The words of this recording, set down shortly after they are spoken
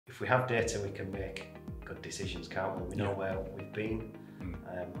we have data, we can make good decisions, can't we? We know where we've been.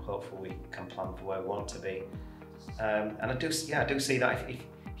 Hopefully we can plan for where we want to be. And I do see that if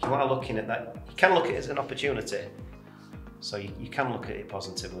you are looking at that, you can look at it as an opportunity. So you can look at it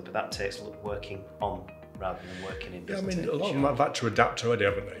positively, but that takes working on rather than working in business. Yeah, I mean, a lot of them have had to adapt already,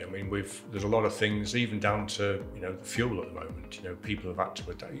 haven't they? I mean, there's a lot of things, even down to, you know, the fuel at the moment. You know, people have had to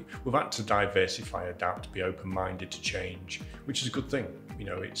adapt. We've had to diversify, adapt, be open-minded to change, which is a good thing. You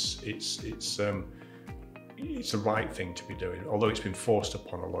know, it's the right thing to be doing, although it's been forced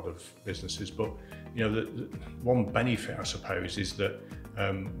upon a lot of businesses. But you know, the one benefit, I suppose, is that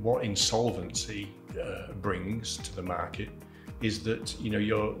what insolvency brings to the market is that, you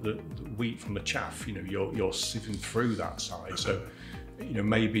know, the wheat from the chaff. You know, you're sieving through that side. So, you know,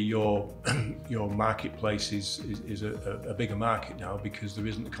 maybe your marketplace is a bigger market now because there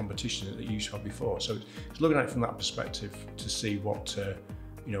isn't the competition that it used to have before. So it's looking at it from that perspective to see what,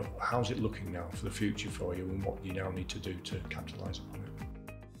 you know, how's it looking now for the future for you and what you now need to do to capitalise upon it.